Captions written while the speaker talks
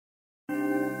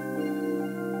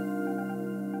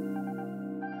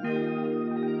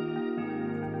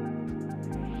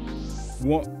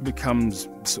What becomes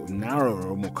sort of narrower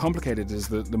or more complicated is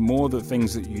that the more the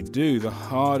things that you do, the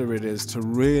harder it is to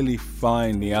really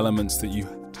find the elements that you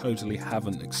totally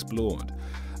haven't explored.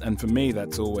 And for me,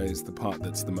 that's always the part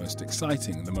that's the most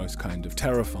exciting, the most kind of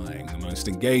terrifying, the most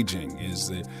engaging, is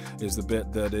the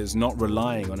bit that is not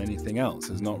relying on anything else,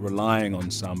 is not relying on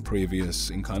some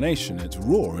previous incarnation. It's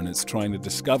raw and it's trying to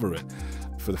discover it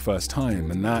for the first time,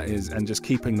 and just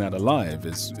keeping that alive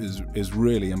is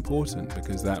really important,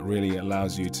 because that really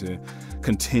allows you to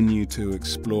continue to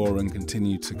explore and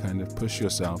continue to kind of push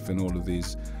yourself in all of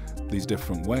these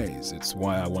different ways. It's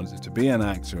why I wanted to be an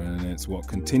actor, and it's what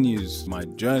continues my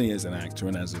journey as an actor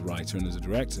and as a writer and as a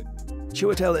director.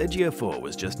 Chiwetel Ejiofor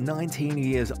was just 19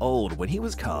 years old when he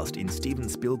was cast in Steven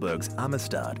Spielberg's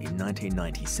Amistad in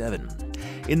 1997.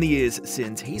 In the years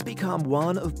since, he's become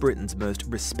one of Britain's most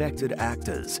respected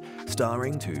actors,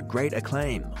 starring to great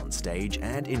acclaim on stage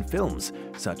and in films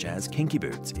such as Kinky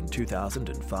Boots in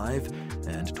 2005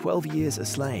 and 12 Years a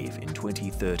Slave in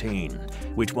 2013,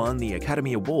 which won the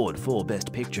Academy Award for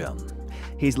Best Picture.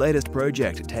 His latest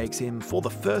project takes him for the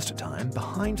first time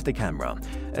behind the camera,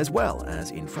 as well as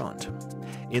in front.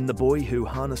 In The Boy Who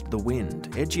Harnessed the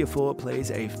Wind, Ejiofor plays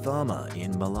a farmer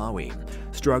in Malawi,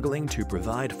 struggling to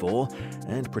provide for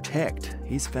and protect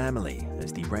his family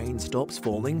as the rain stops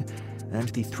falling and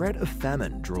the threat of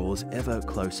famine draws ever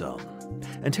closer,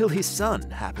 until his son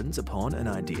happens upon an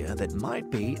idea that might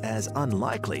be as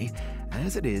unlikely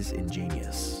as it is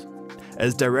ingenious.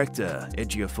 As director,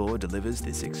 Ejiofor delivers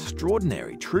this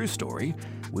extraordinary true story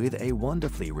with a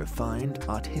wonderfully refined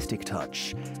artistic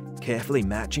touch, carefully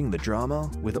matching the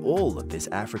drama with all of this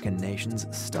African nation's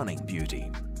stunning beauty.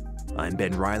 I'm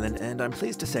Ben Ryland, and I'm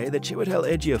pleased to say that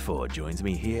Chiwetel Ejiofor joins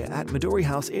me here at Midori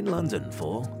House in London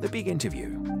for The Big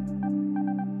Interview.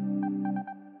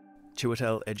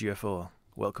 Chiwetel Ejiofor,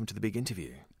 welcome to The Big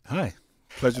Interview. Hi,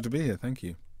 pleasure to be here, thank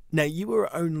you. Now, you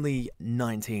were only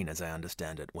 19, as I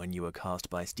understand it, when you were cast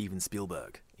by Steven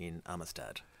Spielberg in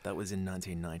Amistad. That was in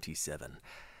 1997.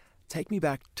 Take me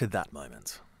back to that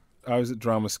moment. I was at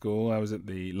drama school. I was at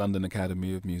the London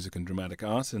Academy of Music and Dramatic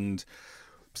Art, and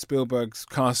Spielberg's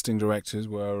casting directors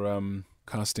were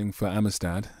casting for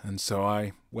Amistad, and so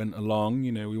I went along.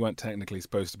 You know, we weren't technically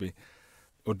supposed to be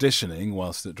auditioning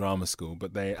whilst at drama school,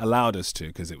 but they allowed us to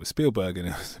because it was Spielberg and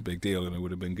it was a big deal and it would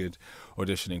have been good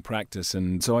auditioning practice.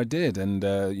 And so I did. And,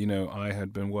 I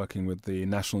had been working with the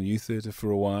National Youth Theatre for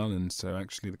a while. And so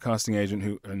actually the casting agent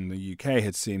who in the UK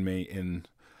had seen me in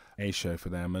a show for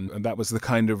them. And that was the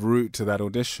kind of route to that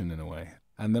audition in a way.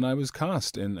 And then I was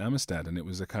cast in Amistad, and it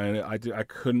was a kind of, I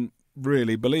couldn't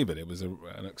really believe it. It was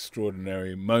an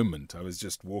extraordinary moment. I was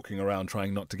just walking around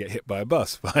trying not to get hit by a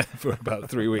bus for about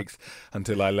 3 weeks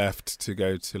until I left to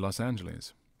go to Los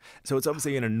Angeles. So it's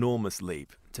obviously an enormous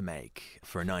leap to make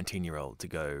for a 19-year-old to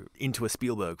go into a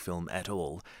Spielberg film at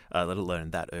all, let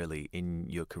alone that early in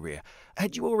your career.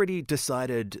 Had you already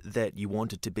decided that you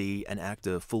wanted to be an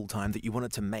actor full-time, that you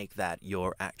wanted to make that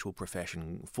your actual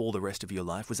profession for the rest of your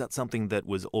life? Was that something that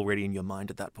was already in your mind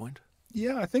at that point?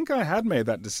 Yeah, I think I had made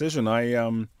that decision. I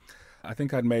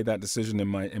think I'd made that decision in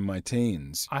my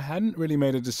teens. I hadn't really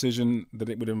made a decision that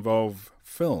it would involve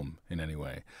film in any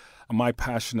way. My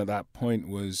passion at that point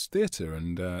was theatre,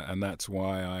 and that's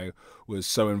why I was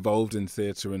so involved in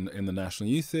theatre in the National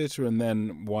Youth Theatre, and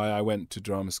then why I went to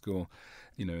drama school,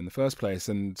 in the first place.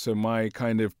 And so my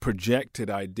kind of projected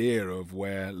idea of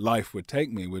where life would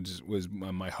take me was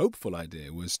my hopeful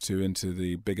idea was into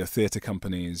the bigger theatre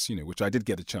companies, which I did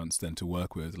get a chance then to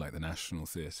work with, like the National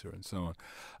Theatre and so on,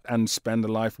 and spend a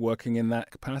life working in that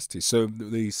capacity. So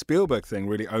the Spielberg thing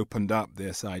really opened up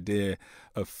this idea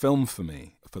of film for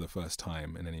me for the first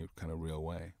time in any kind of real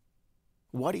way.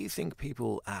 Why do you think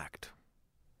people act?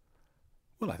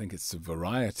 Well, I think it's a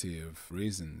variety of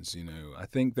reasons, I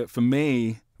think that for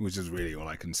me, which is really all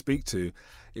I can speak to,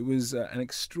 it was an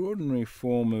extraordinary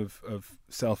form of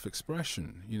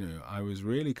self-expression. I was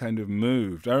really kind of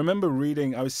moved. I remember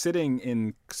I was sitting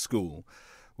in school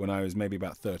when I was maybe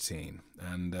about 13,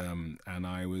 and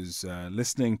I was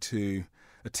listening to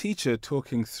a teacher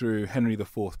talking through Henry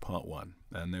IV Part 1,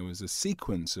 and there was a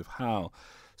sequence of how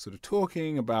sort of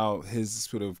talking about his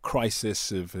sort of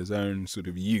crisis of his own sort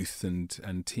of youth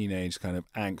and teenage kind of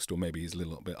angst, or maybe he's a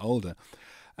little bit older.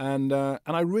 And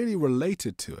I really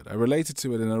related to it. I related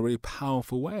to it in a really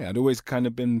powerful way. I'd always kind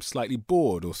of been slightly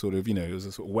bored, or sort of, it was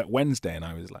a sort of wet Wednesday, and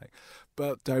I was like,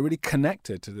 but I really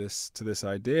connected to this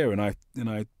idea, and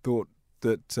I thought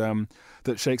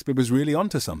that Shakespeare was really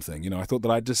onto something. I thought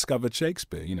that I'd discovered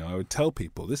Shakespeare. I would tell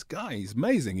people, this guy, he's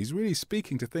amazing. He's really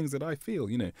speaking to things that I feel,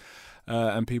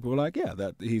 and people were like, yeah,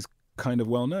 that he's kind of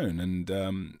well known,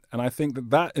 and I think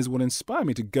that is what inspired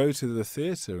me to go to the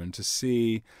theatre and to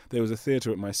see. There was a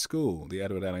theatre at my school, the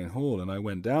Edward Elling Hall, and I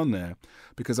went down there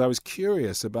because I was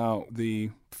curious about the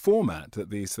format that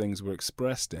these things were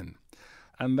expressed in,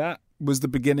 and that was the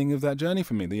beginning of that journey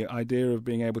for me. The idea of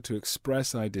being able to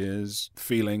express ideas,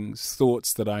 feelings,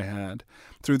 thoughts that I had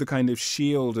through the kind of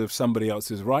shield of somebody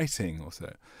else's writing or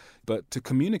so. But to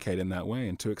communicate in that way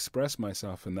and to express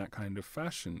myself in that kind of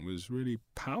fashion was really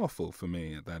powerful for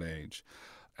me at that age.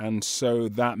 And so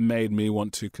that made me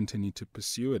want to continue to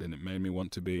pursue it, and it made me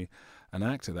want to be an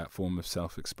actor, that form of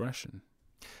self-expression.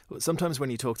 Sometimes when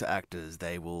you talk to actors,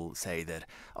 they will say that,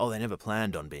 they never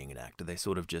planned on being an actor. They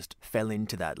sort of just fell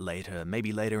into that later,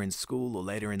 maybe later in school or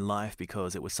later in life,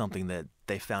 because it was something that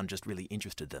they found just really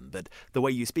interested them. But the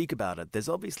way you speak about it, there's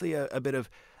obviously a bit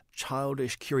of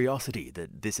childish curiosity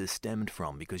that this is stemmed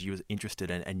from, because you were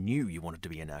interested and knew you wanted to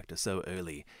be an actor so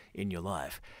early in your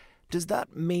life. Does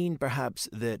that mean perhaps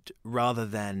that rather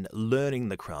than learning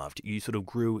the craft, you sort of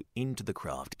grew into the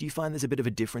craft? Do you find there's a bit of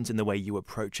a difference in the way you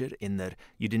approach it, in that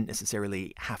you didn't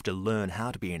necessarily have to learn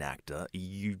how to be an actor,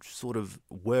 you sort of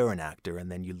were an actor and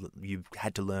then you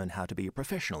had to learn how to be a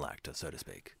professional actor, so to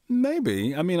speak?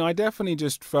 Maybe. I mean, I definitely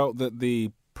just felt that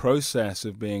the process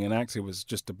of being an actor was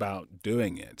just about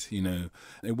doing it,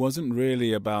 It wasn't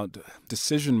really about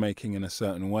decision making in a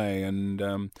certain way,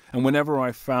 and whenever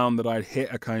I found that I'd hit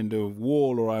a kind of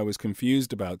wall or I was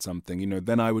confused about something,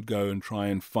 then I would go and try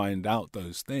and find out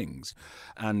those things,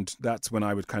 and that's when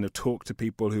I would kind of talk to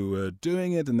people who were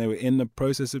doing it and they were in the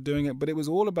process of doing it. But it was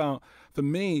all about, for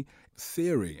me,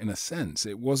 theory in a sense.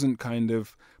 It wasn't kind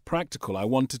of practical. I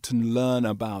wanted to learn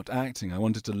about acting. I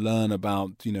wanted to learn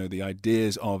about, the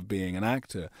ideas of being an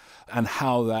actor and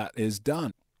how that is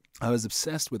done. I was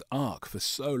obsessed with arc for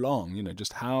so long,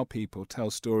 just how people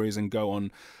tell stories and go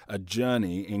on a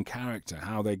journey in character,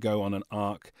 how they go on an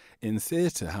arc in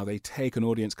theatre, how they take an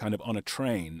audience kind of on a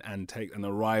train and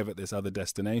arrive at this other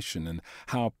destination, and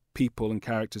how people and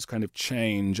characters kind of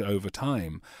change over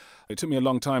time. It took me a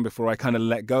long time before I kind of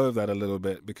let go of that a little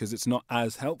bit, because it's not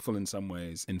as helpful in some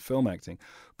ways in film acting,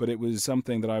 but it was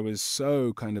something that I was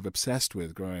so kind of obsessed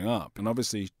with growing up. And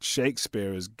obviously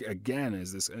Shakespeare is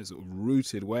this sort of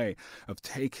rooted way of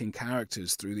taking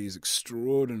characters through these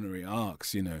extraordinary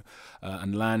arcs,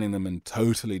 and landing them in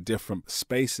totally different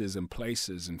spaces and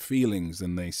places and feelings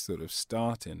than they sort of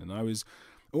start in. And I was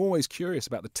always curious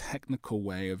about the technical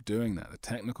way of doing that, the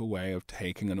technical way of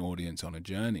taking an audience on a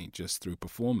journey just through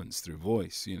performance, through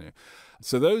voice,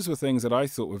 So those were things that I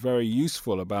thought were very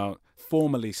useful about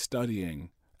formally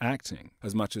studying acting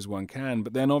as much as one can,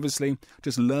 but then obviously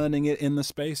just learning it in the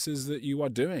spaces that you are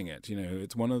doing it.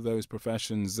 It's one of those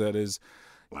professions that is,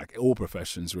 like all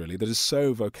professions really, that is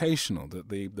so vocational, that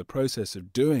the process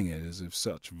of doing it is of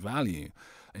such value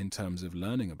in terms of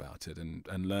learning about it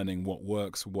and learning what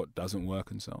works, what doesn't work,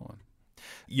 and so on.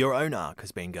 Your own arc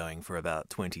has been going for about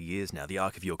 20 years now, the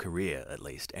arc of your career at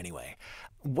least anyway.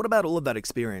 What about all of that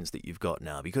experience that you've got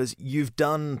now? Because you've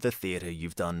done the theatre,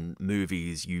 you've done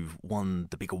movies, you've won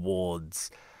the big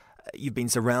awards, you've been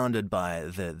surrounded by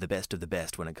the best of the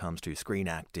best when it comes to screen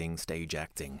acting, stage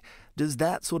acting. Does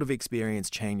that sort of experience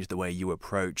change the way you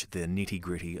approach the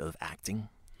nitty-gritty of acting?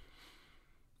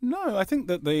 No, I think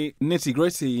that the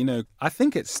nitty-gritty, I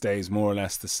think it stays more or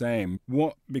less the same.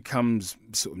 What becomes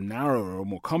sort of narrower or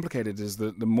more complicated is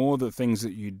that the more the things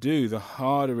that you do, the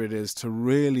harder it is to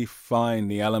really find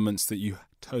the elements that you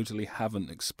totally haven't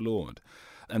explored.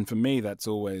 And for me, that's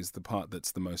always the part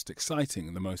that's the most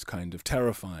exciting, the most kind of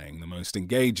terrifying, the most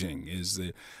engaging, is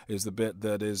the bit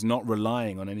that is not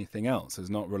relying on anything else, is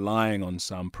not relying on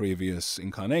some previous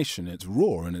incarnation. It's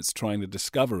raw and it's trying to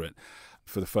discover it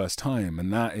for the first time,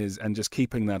 and just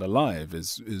keeping that alive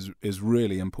is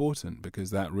really important,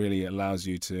 because that really allows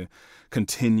you to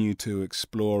continue to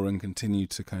explore and continue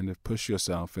to kind of push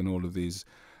yourself in all of these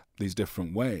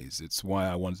different ways. It's why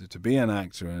I wanted to be an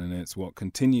actor, and it's what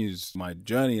continues my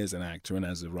journey as an actor and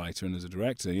as a writer and as a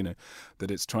director,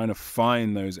 that it's trying to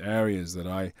find those areas that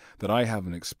I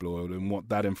haven't explored, and what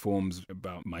that informs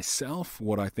about myself,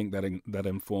 what I think that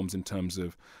informs in terms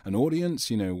of an audience,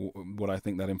 what I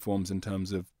think that informs in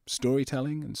terms of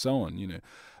storytelling and so on,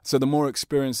 So the more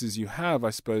experiences you have, I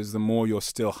suppose, the more you're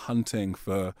still hunting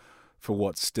for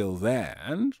what's still there.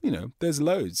 And, there's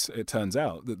loads, it turns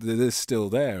out, that is still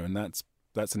there, and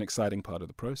that's an exciting part of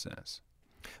the process.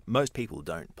 Most people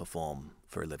don't perform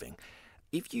for a living.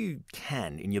 If you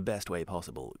can, in your best way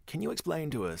possible, can you explain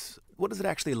to us, what is it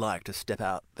actually like to step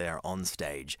out there on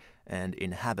stage and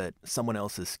inhabit someone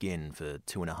else's skin for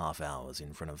 2.5 hours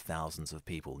in front of thousands of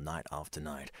people night after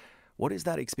night? What is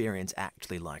that experience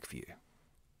actually like for you?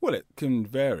 Well, it can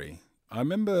vary. I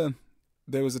remember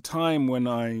there was a time when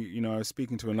I was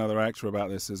speaking to another actor about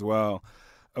this as well,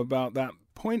 about that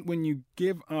point when you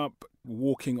give up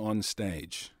walking on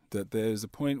stage, that there's a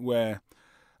point where,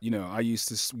 I used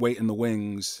to wait in the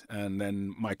wings and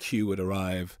then my cue would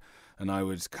arrive and I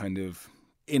would kind of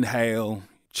inhale,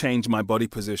 change my body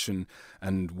position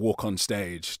and walk on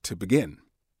stage to begin.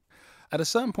 At a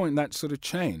certain point that sort of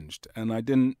changed and I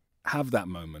didn't have that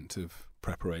moment of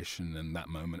preparation and that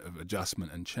moment of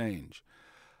adjustment and change.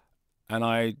 And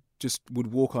I just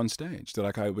would walk on stage,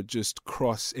 like I would just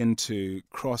cross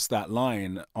that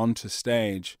line onto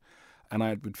stage, and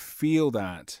I would feel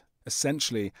that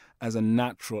essentially as a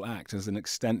natural act, as an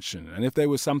extension. And if there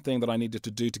was something that I needed to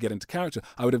do to get into character,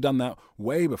 I would have done that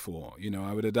way before.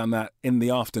 I would have done that in the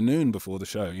afternoon before the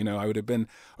show. I would have been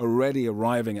already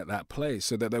arriving at that place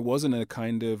so that there wasn't a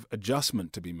kind of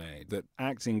adjustment to be made, that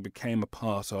acting became a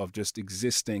part of just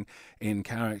existing in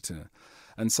character.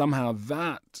 And somehow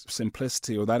that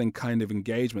simplicity or that kind of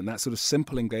engagement, that sort of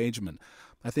simple engagement,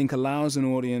 I think allows an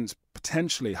audience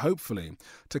potentially, hopefully,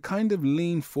 to kind of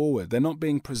lean forward. They're not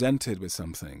being presented with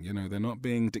something, they're not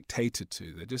being dictated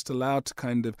to. They're just allowed to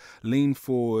kind of lean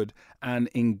forward and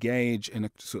engage in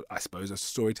a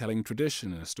storytelling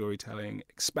tradition, a storytelling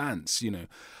expanse,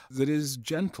 that is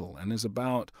gentle and is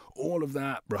about all of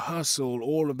that rehearsal,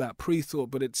 all of that pre-thought,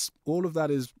 but all of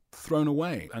that is thrown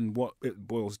away. And what it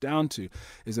boils down to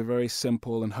is a very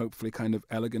simple and hopefully kind of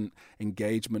elegant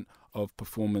engagement of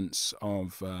performance,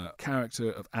 of character,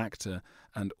 of actor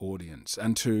and audience,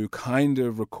 and to kind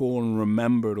of recall and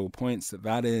remember at all points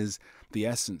that is the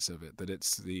essence of it, that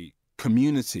it's the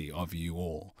community of you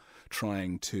all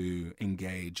trying to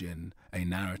engage in a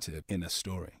narrative, in a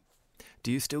story.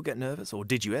 Do you still get nervous, or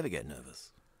did you ever get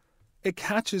nervous? It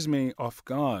catches me off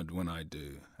guard when I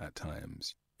do at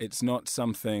times. It's not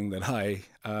something that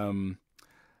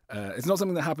it's not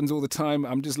something that happens all the time.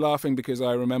 I'm just laughing because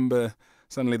I remember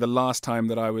suddenly the last time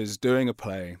that I was doing a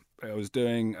play, I was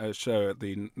doing a show at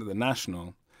the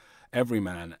National,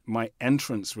 Everyman. My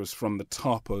entrance was from the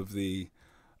top of the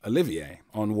Olivier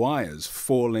on wires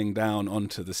falling down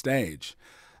onto the stage.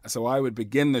 So I would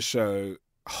begin the show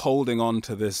holding on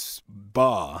to this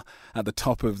bar at the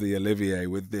top of the Olivier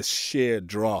with this sheer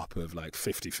drop of like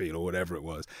 50 feet or whatever it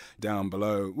was down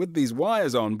below with these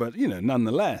wires on, but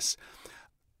nonetheless.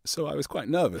 So I was quite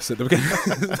nervous at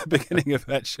the beginning of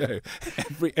that show.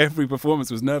 Every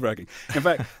performance was nerve-wracking. In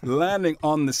fact, landing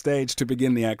on the stage to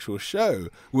begin the actual show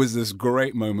was this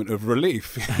great moment of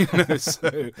relief.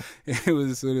 So it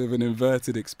was sort of an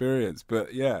inverted experience.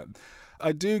 But yeah,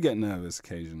 I do get nervous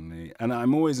occasionally, and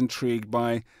I'm always intrigued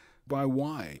by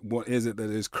why. What is it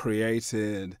that has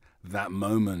created that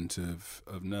moment of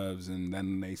nerves, and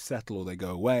then they settle or they go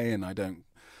away, and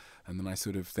then I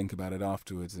sort of think about it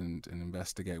afterwards and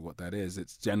investigate what that is.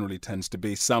 It generally tends to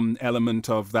be some element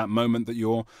of that moment that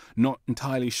you're not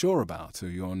entirely sure about, or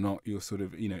you're sort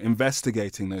of,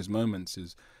 investigating those moments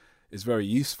is very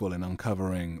useful in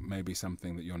uncovering maybe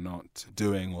something that you're not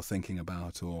doing or thinking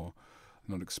about or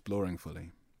not exploring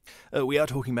fully. We are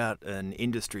talking about an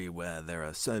industry where there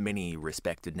are so many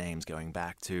respected names going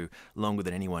back to longer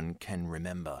than anyone can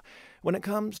remember. When it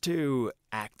comes to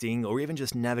acting or even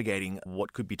just navigating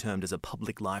what could be termed as a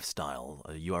public lifestyle,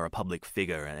 you are a public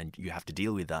figure and you have to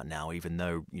deal with that now, even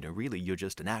though, really you're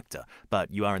just an actor,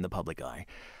 but you are in the public eye.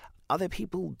 Are there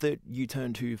people that you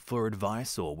turn to for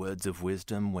advice or words of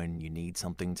wisdom when you need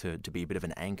something to be a bit of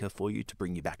an anchor for you to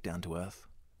bring you back down to earth?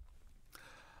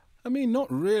 I mean,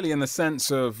 not really in the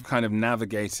sense of kind of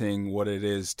navigating what it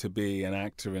is to be an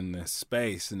actor in this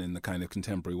space and in the kind of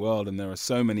contemporary world. And there are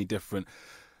so many different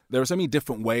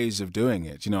ways of doing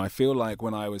it. I feel like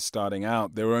when I was starting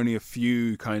out, there were only a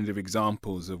few kind of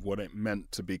examples of what it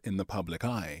meant to be in the public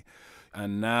eye.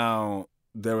 And now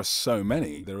there are so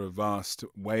many. There are vast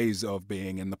ways of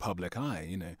being in the public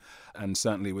eye, and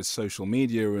certainly with social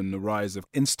media and the rise of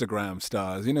Instagram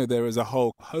stars, there is a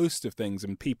whole host of things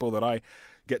and people that I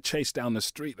get chased down the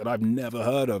street that I've never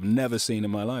heard of, never seen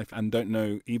in my life, and don't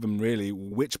know even really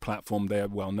which platform they are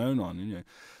well known on.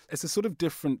 It's a sort of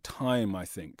different time, I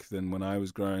think, than when I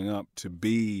was growing up to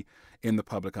be in the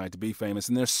public eye, to be famous.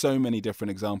 And there's so many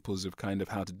different examples of kind of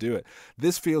how to do it.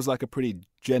 This feels like a pretty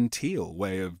genteel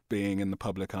way of being in the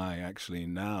public eye, actually,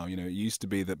 now. It used to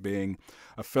be that being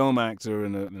a film actor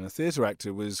and a theatre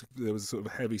actor there was sort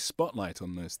of a heavy spotlight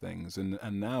on those things. And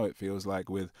now it feels like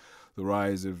with the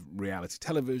rise of reality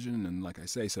television and, like I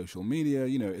say, social media,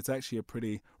 it's actually a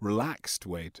pretty relaxed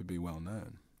way to be well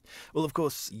known. Well, of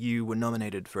course, you were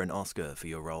nominated for an Oscar for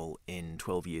your role in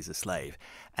 12 Years a Slave,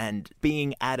 and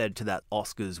being added to that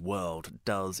Oscars world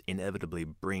does inevitably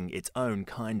bring its own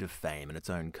kind of fame and its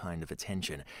own kind of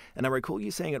attention. And I recall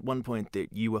you saying at one point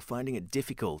that you were finding it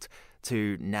difficult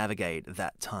to navigate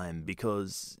that time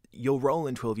because your role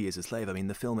in 12 Years a Slave, I mean,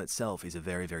 the film itself is a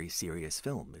very, very serious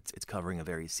film. It's covering a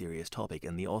very serious topic,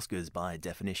 and the Oscars, by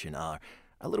definition, are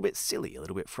a little bit silly, a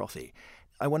little bit frothy.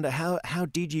 I wonder, how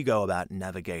did you go about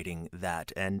navigating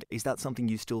that? And is that something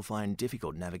you still find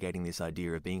difficult, navigating this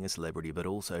idea of being a celebrity but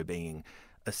also being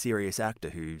a serious actor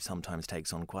who sometimes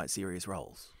takes on quite serious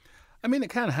roles? I mean,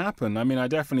 it can happen. I mean, I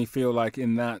definitely feel like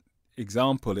in that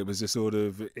example, it was a sort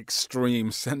of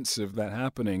extreme sense of that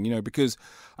happening, because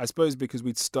I suppose because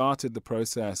we'd started the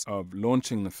process of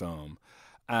launching the film,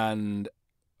 and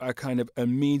I kind of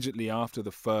immediately after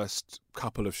the first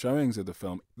couple of showings of the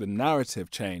film, the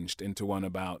narrative changed into one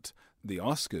about the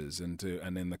Oscars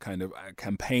and in the kind of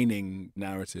campaigning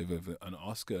narrative of an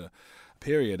Oscar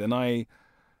period.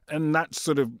 And that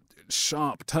sort of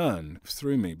sharp turn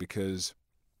threw me because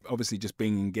obviously just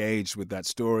being engaged with that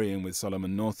story and with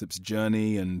Solomon Northup's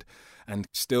journey and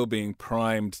still being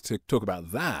primed to talk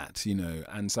about that,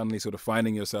 and suddenly sort of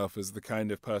finding yourself as the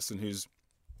kind of person who's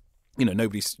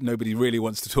nobody really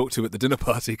wants to talk to at the dinner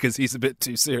party because he's a bit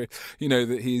too serious.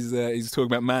 That he's talking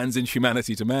about man's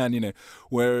inhumanity to man.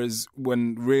 Whereas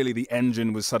when really the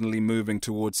engine was suddenly moving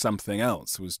towards something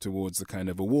else, was towards the kind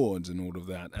of awards and all of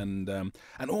that, and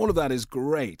all of that is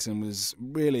great and was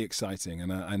really exciting.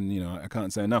 And I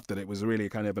can't say enough that it was really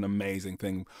kind of an amazing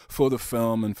thing for the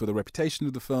film and for the reputation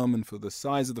of the film and for the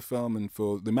size of the film and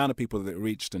for the amount of people that it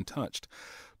reached and touched.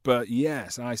 But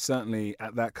yes, I certainly,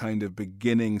 at that kind of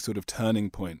beginning sort of turning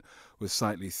point, was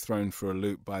slightly thrown for a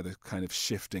loop by the kind of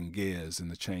shifting gears and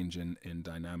the change in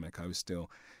dynamic. I was still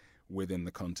within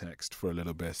the context for a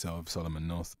little bit of Solomon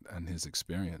Northup and his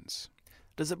experience.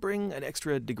 Does it bring an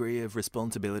extra degree of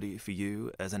responsibility for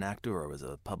you as an actor or as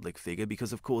a public figure?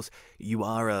 Because, of course, you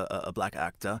are a black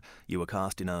actor. You were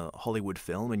cast in a Hollywood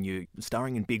film and you're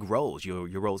starring in big roles. Your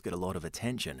roles get a lot of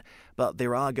attention. But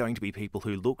there are going to be people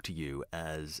who look to you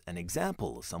as an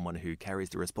example, someone who carries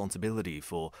the responsibility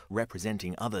for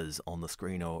representing others on the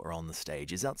screen or on the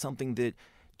stage. Is that something that,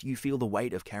 do you feel the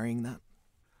weight of carrying that?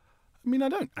 I mean, I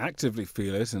don't actively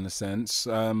feel it in a sense.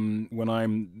 When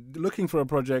I'm looking for a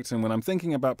project and when I'm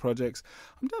thinking about projects,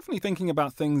 I'm definitely thinking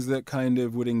about things that kind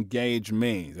of would engage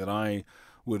me, that I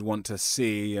would want to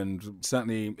see. And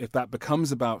certainly if that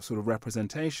becomes about sort of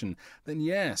representation, then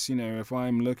yes, if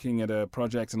I'm looking at a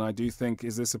project and I do think,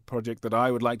 is this a project that I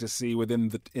would like to see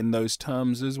in those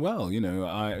terms as well?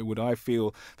 I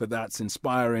feel that that's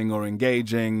inspiring or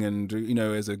engaging and,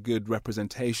 is a good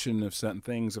representation of certain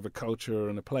things, of a culture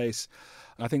and a place.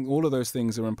 I think all of those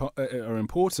things are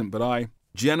important, but I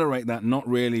generate that not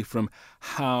really from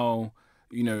how,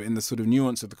 in the sort of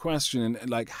nuance of the question,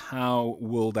 like how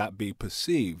will that be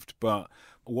perceived, but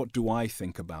what do I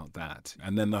think about that?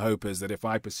 And then the hope is that if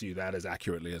I pursue that as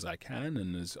accurately as I can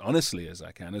and as honestly as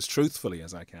I can, as truthfully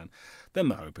as I can, then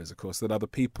the hope is, of course, that other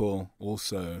people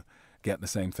also get the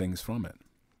same things from it.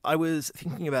 I was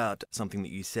thinking about something that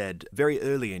you said very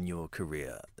early in your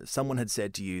career. Someone had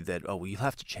said to you that, you'll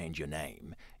have to change your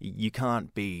name. You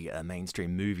can't be a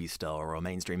mainstream movie star or a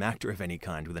mainstream actor of any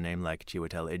kind with a name like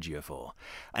Chiwetel Ejiofor.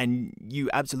 And you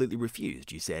absolutely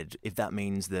refused. You said, if that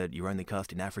means that you're only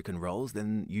cast in African roles,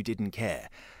 then you didn't care.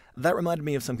 That reminded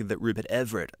me of something that Rupert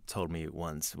Everett told me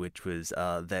once, which was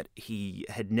that he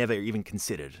had never even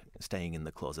considered staying in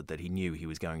the closet, that he knew he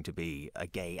was going to be a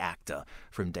gay actor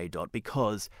from day dot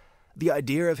because the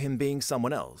idea of him being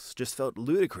someone else just felt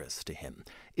ludicrous to him.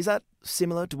 Is that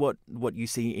similar to what you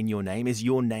see in your name? Is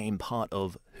your name part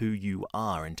of who you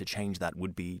are, and to change that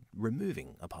would be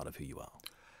removing a part of who you are?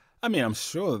 I mean, I'm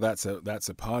sure that's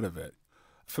a part of it.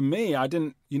 For me, I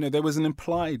didn't, there was an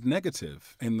implied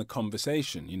negative in the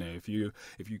conversation. If you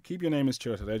keep your name as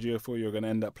Chiwetel Ejiofor, you're going to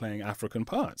end up playing African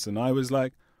parts. And I was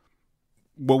like,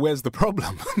 well, where's the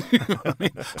problem?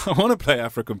 I want to play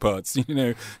African parts.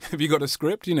 Have you got a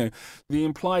script? The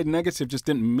implied negative just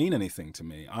didn't mean anything to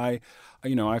me. I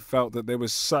felt that there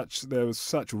was such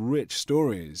rich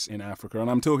stories in Africa, and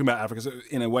I'm talking about Africa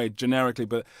in a way generically,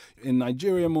 but in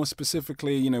Nigeria more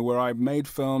specifically, where I made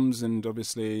films, and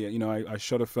obviously, I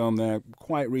shot a film there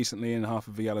quite recently in Half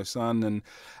of a Yellow Sun,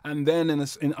 and then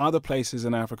in other places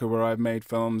in Africa where I've made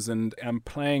films and am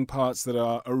playing parts that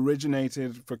are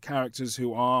originated for characters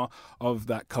who are of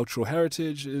that cultural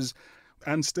heritage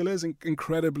and still is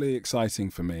incredibly exciting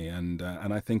for me, and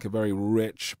I think a very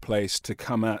rich place to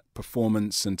come at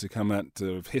performance and to come at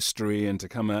history and to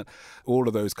come at all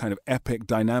of those kind of epic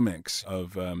dynamics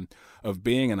of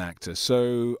being an actor.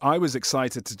 So I was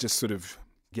excited to just sort of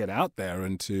get out there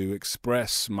and to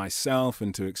express myself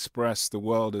and to express the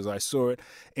world as I saw it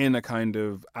in a kind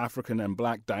of African and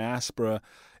black diaspora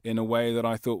in a way that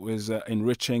I thought was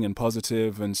enriching and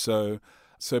positive. And so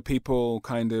people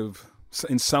kind of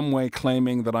in some way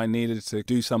claiming that I needed to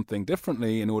do something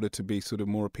differently in order to be sort of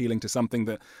more appealing to something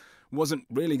that wasn't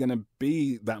really going to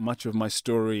be that much of my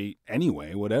story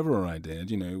anyway, whatever I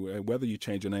did, whether you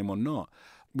change your name or not,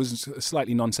 was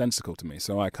slightly nonsensical to me.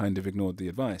 So I kind of ignored the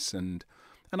advice, and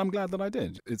I'm glad that I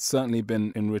did. It's certainly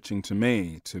been enriching to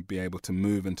me to be able to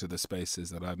move into the spaces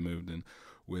that I've moved in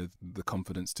with the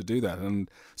confidence to do that. And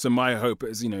so my hope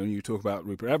is, you talk about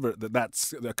Rupert Everett,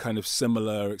 that's a kind of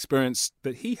similar experience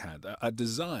that he had, a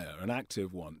desire, an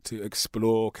active one, to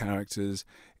explore characters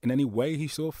in any way he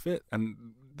saw fit. And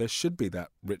there should be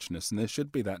that richness and there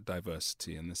should be that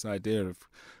diversity. And this idea of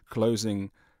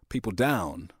closing people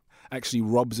down actually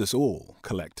robs us all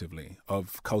collectively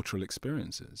of cultural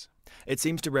experiences. It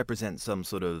seems to represent some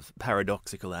sort of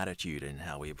paradoxical attitude in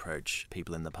how we approach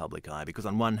people in the public eye, because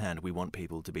on one hand we want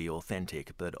people to be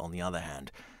authentic, but on the other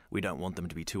hand we don't want them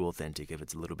to be too authentic if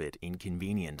it's a little bit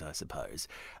inconvenient, I suppose.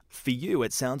 For you,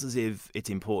 it sounds as if it's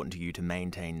important to you to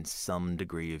maintain some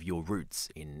degree of your roots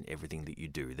in everything that you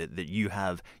do, that you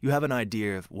have an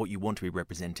idea of what you want to be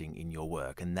representing in your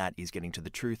work, and that is getting to the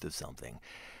truth of something.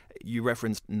 You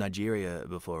referenced Nigeria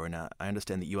before, and I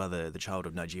understand that you are the child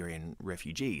of Nigerian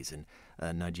refugees,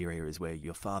 and Nigeria is where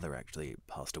your father actually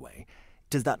passed away.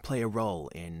 Does that play a role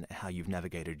in how you've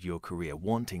navigated your career,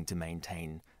 wanting to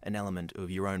maintain an element of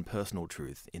your own personal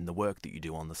truth in the work that you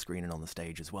do on the screen and on the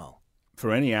stage as well?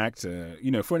 For any actor,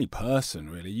 for any person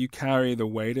really, you carry the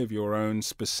weight of your own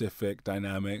specific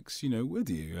dynamics, with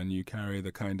you, and you carry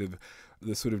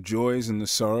the sort of joys and the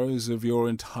sorrows of your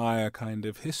entire kind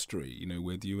of history,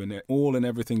 with you, and all and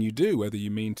everything you do, whether you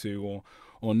mean to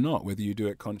or not, whether you do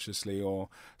it consciously or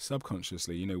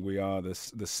subconsciously. We are the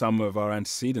sum of our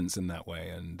antecedents in that way,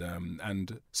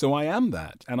 and so I am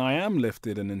that, and I am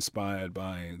lifted and inspired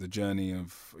by the journey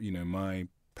of my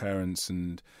parents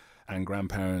and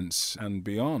grandparents and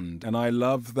beyond. And I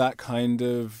love that kind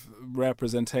of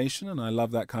representation, and I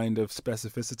love that kind of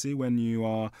specificity when you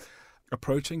are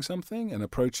approaching something and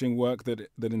approaching work that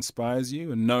inspires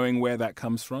you, and knowing where that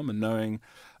comes from and knowing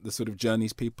the sort of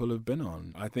journeys people have been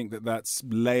on. I think that that's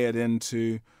layered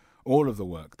into all of the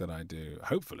work that I do,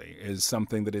 hopefully, is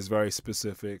something that is very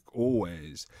specific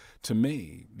always to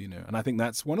me, And I think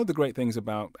that's one of the great things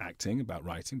about acting, about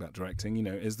writing, about directing,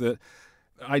 is that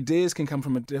ideas can come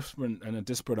from a different and a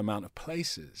disparate amount of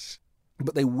places,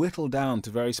 but they whittle down to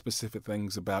very specific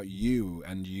things about you,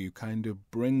 and you kind of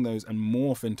bring those and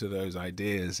morph into those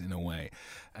ideas in a way,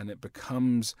 and it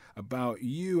becomes about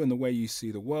you and the way you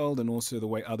see the world, and also the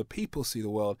way other people see the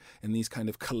world in these kind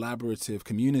of collaborative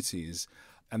communities.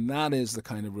 And that is the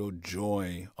kind of real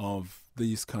joy of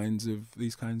these kinds of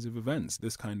events,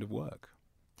 this kind of work.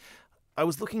 I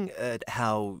was looking at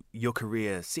how your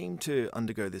career seemed to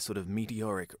undergo this sort of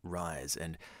meteoric rise,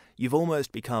 and you've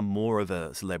almost become more of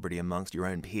a celebrity amongst your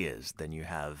own peers than you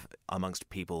have amongst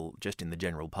people just in the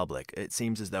general public. It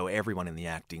seems as though everyone in the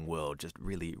acting world just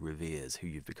really reveres who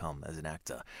you've become as an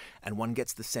actor, and one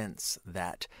gets the sense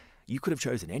that you could have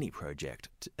chosen any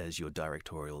project as your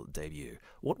directorial debut.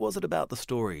 What was it about the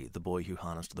story, The Boy Who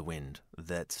Harnessed the Wind,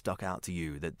 that stuck out to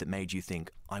you, that made you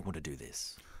think, I want to do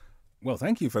this? Well,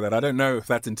 thank you for that. I don't know if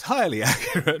that's entirely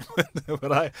accurate, but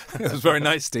it was very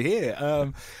nice to hear.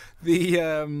 I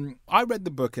read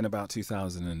the book in about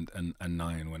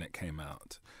 2009 when it came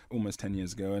out, almost 10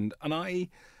 years ago, and I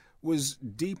was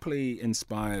deeply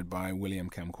inspired by William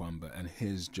Kamkwamba and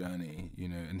his journey,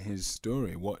 and his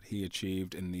story, what he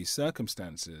achieved in these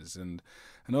circumstances, and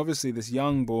obviously this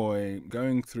young boy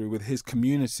going through with his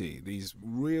community these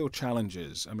real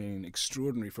challenges,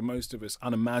 extraordinary for most of us,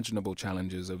 unimaginable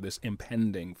challenges of this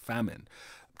impending famine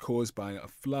caused by a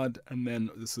flood, and then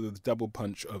the sort of double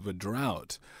punch of a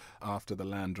drought after the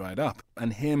land dried up,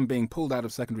 and him being pulled out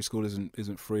of secondary school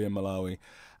isn't free in Malawi,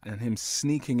 and him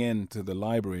sneaking into the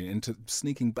library,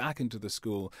 sneaking back into the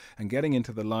school and getting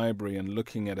into the library and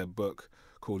looking at a book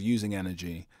called Using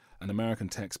Energy, an American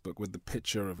textbook with the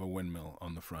picture of a windmill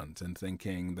on the front, and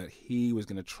thinking that he was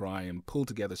going to try and pull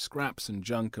together scraps and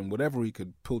junk and whatever he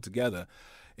could pull together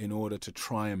in order to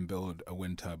try and build a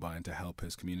wind turbine to help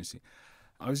his community.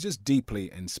 I was just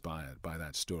deeply inspired by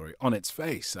that story. On its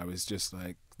face, I was just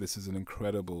like, this is an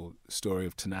incredible story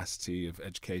of tenacity, of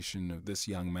education, of this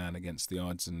young man against the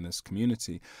odds in this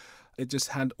community. It just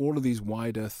had all of these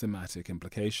wider thematic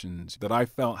implications that I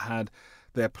felt had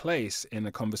their place in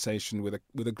a conversation with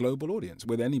a global audience,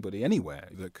 with anybody, anywhere,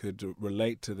 that could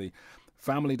relate to the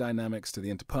family dynamics, to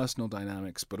the interpersonal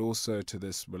dynamics, but also to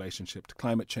this relationship to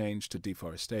climate change, to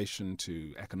deforestation,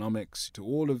 to economics, to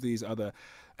all of these other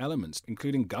elements,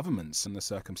 including governments and the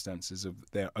circumstances of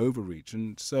their overreach.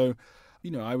 And so,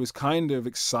 I was kind of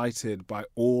excited by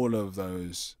all of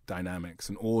those dynamics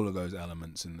and all of those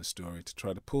elements in the story to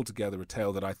try to pull together a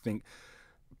tale that I think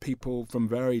people from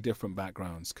very different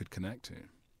backgrounds could connect to.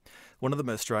 One of the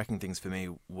most striking things for me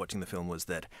watching the film was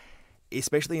that,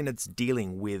 especially in its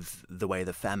dealing with the way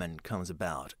the famine comes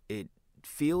about, it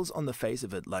feels on the face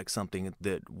of it like something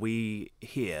that we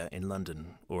here in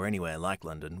London, or anywhere like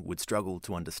London, would struggle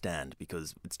to understand,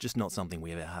 because it's just not something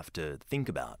we ever have to think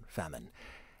about, famine.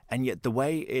 And yet the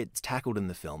way it's tackled in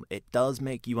the film, it does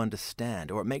make you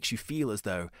understand, or it makes you feel as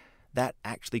though that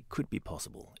actually could be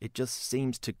possible. It just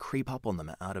seems to creep up on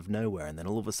them out of nowhere, and then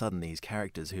all of a sudden these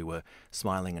characters who were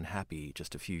smiling and happy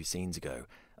just a few scenes ago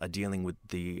are dealing with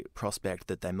the prospect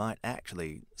that they might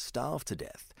actually starve to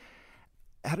death.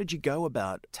 How did you go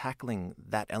about tackling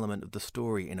that element of the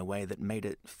story in a way that made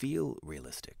it feel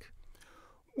realistic?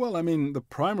 Well, I mean, the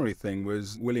primary thing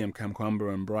was William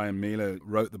Kamkwamba and Brian Miller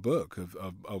wrote the book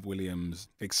of William's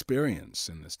experience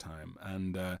in this time.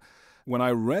 And when I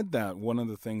read that, one of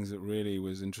the things that really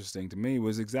was interesting to me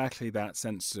was exactly that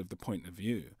sense of the point of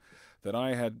view, that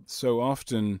I had so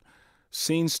often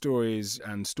seen stories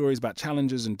about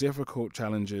challenges and difficult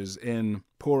challenges in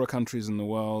poorer countries in the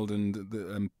world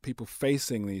and people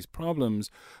facing these problems,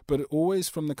 but always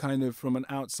from an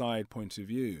outside point of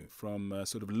view, from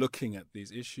sort of looking at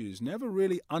these issues, never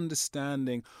really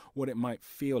understanding what it might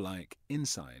feel like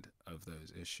inside of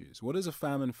those issues. What does a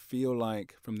famine feel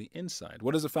like from the inside?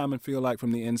 What does a famine feel like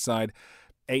from the inside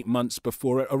 8 months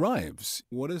before it arrives?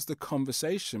 What is the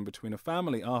conversation between a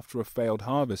family after a failed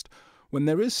harvest when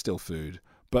there is still food,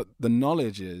 but the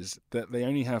knowledge is that they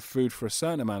only have food for a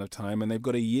certain amount of time and they've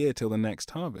got a year till the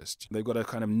next harvest? They've got a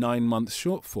kind of 9-month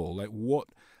shortfall. Like, what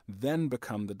then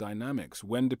become the dynamics?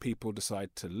 When do people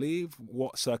decide to leave?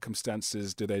 What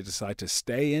circumstances do they decide to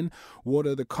stay in? What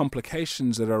are the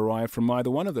complications that arrive from either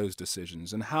one of those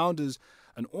decisions? And how does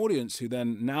an audience who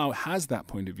then now has that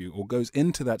point of view or goes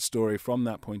into that story from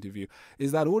that point of view,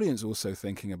 is that audience also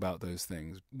thinking about those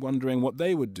things, wondering what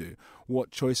they would do, what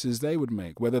choices they would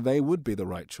make, whether they would be the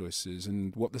right choices,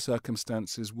 and what the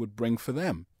circumstances would bring for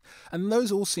them? And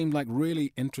those all seemed like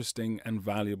really interesting and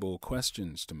valuable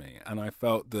questions to me. And I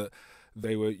felt that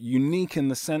they were unique in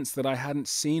the sense that I hadn't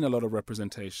seen a lot of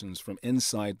representations from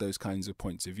inside those kinds of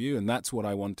points of view. And that's what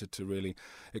I wanted to really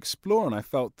explore. And I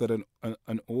felt that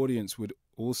an audience would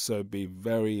also be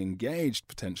very engaged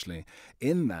potentially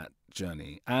in that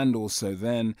journey, and also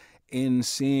then in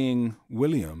seeing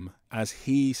William as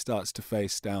he starts to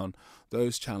face down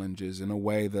those challenges in a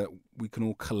way that we can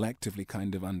all collectively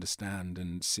kind of understand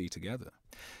and see together.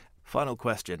 Final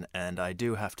question, and I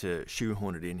do have to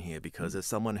shoehorn it in here because as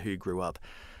someone who grew up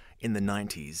in the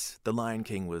 90s, The Lion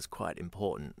King was quite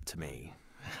important to me.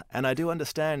 And I do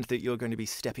understand that you're going to be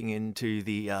stepping into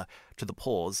the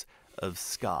paws of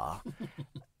Scar.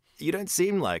 You don't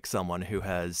seem like someone who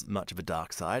has much of a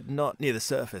dark side, not near the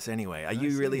surface anyway. Are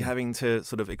you really having to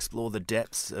sort of explore the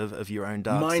depths of your own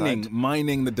dark side?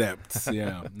 Mining the depths,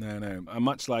 yeah. No.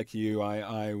 Much like you,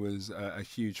 I was a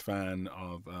huge fan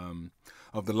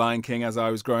of The Lion King as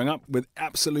I was growing up with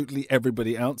absolutely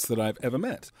everybody else that I've ever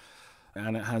met.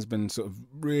 And it has been sort of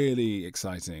really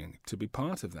exciting to be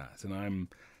part of that. And I'm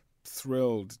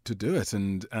thrilled to do it.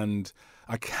 And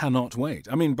I cannot wait.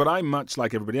 I mean, but I'm much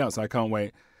like everybody else. I can't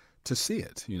wait to see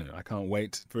it. I can't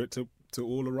wait for it to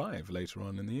all arrive later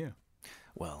on in the year.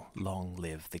 Well, long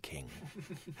live the king.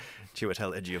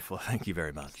 Chiwetel Ejiofor, thank you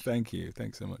very much. Thank you.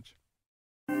 Thanks so much.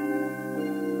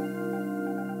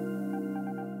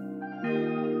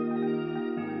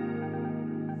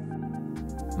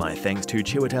 My thanks to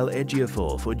Chiwetel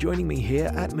Ejiofor for joining me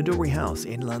here at Midori House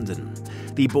in London.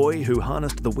 The Boy Who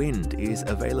Harnessed the Wind is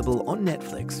available on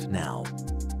Netflix now.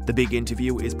 The Big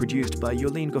Interview is produced by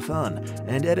Yolene Goffin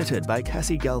and edited by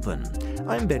Cassie Galpin.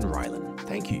 I'm Ben Ryland.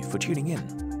 Thank you for tuning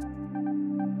in.